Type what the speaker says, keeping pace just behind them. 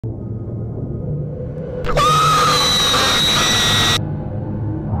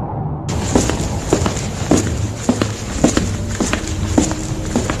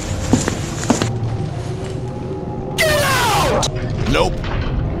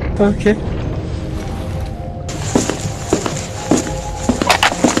Okay.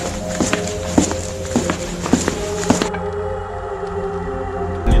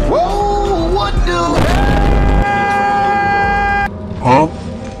 Whoa! What the? Huh?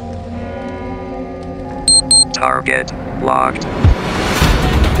 Target locked.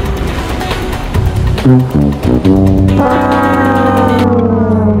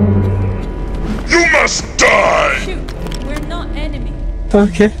 You must die! Shoot, we're not enemy.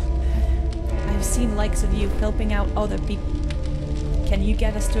 Okay. I've seen likes of you helping out other people. Can you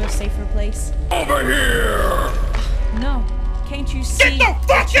get us to a safer place? Over here! No. Can't you see? Get the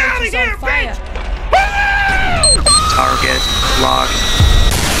fuck out of here, fire? bitch! Target locked.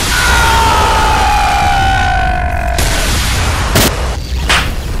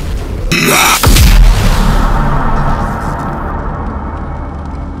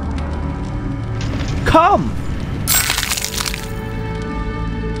 Come!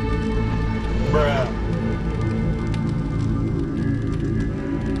 Bruh.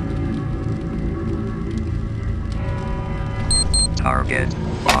 Target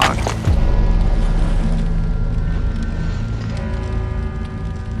locked.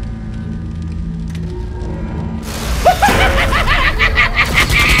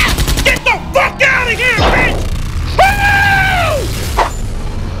 Get the fuck out of here, bitch!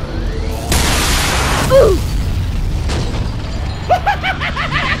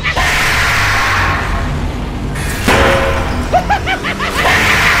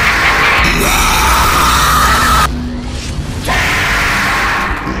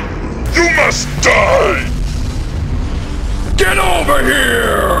 You must die! Get over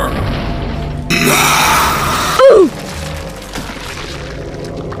here!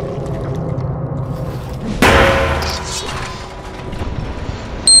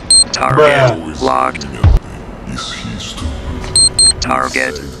 Target locked.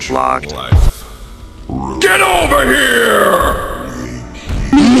 Target locked. Get over here!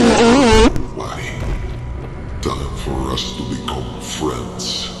 Time for us to become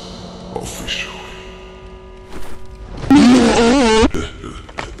friends. Officially.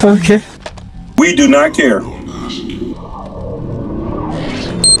 Okay. We do not care. Don't ask.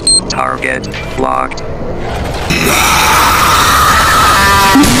 Target locked.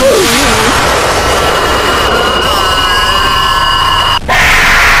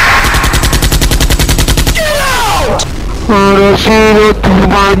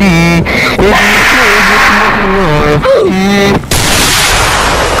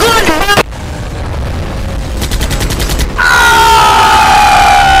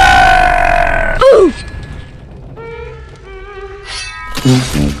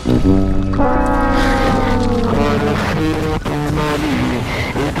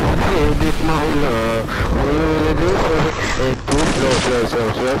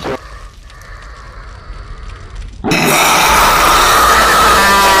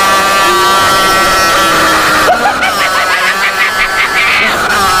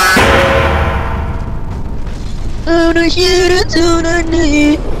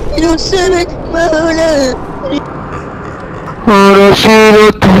 Para sila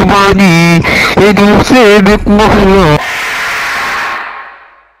tumani, eduk sebik mahla.